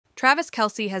Travis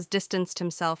Kelce has distanced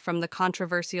himself from the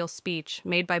controversial speech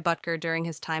made by Butker during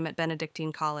his time at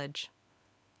Benedictine College.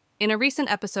 In a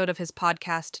recent episode of his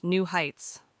podcast, New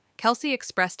Heights, Kelce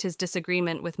expressed his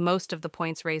disagreement with most of the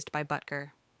points raised by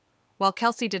Butker. While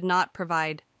Kelce did not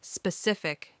provide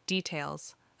specific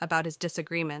details about his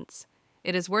disagreements,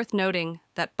 it is worth noting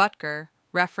that Butker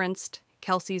referenced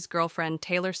Kelce's girlfriend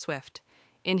Taylor Swift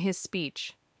in his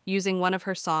speech, using one of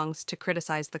her songs to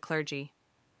criticize the clergy.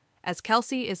 As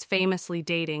Kelce is famously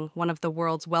dating one of the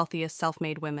world's wealthiest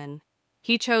self-made women,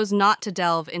 he chose not to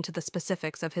delve into the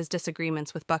specifics of his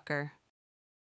disagreements with Butker.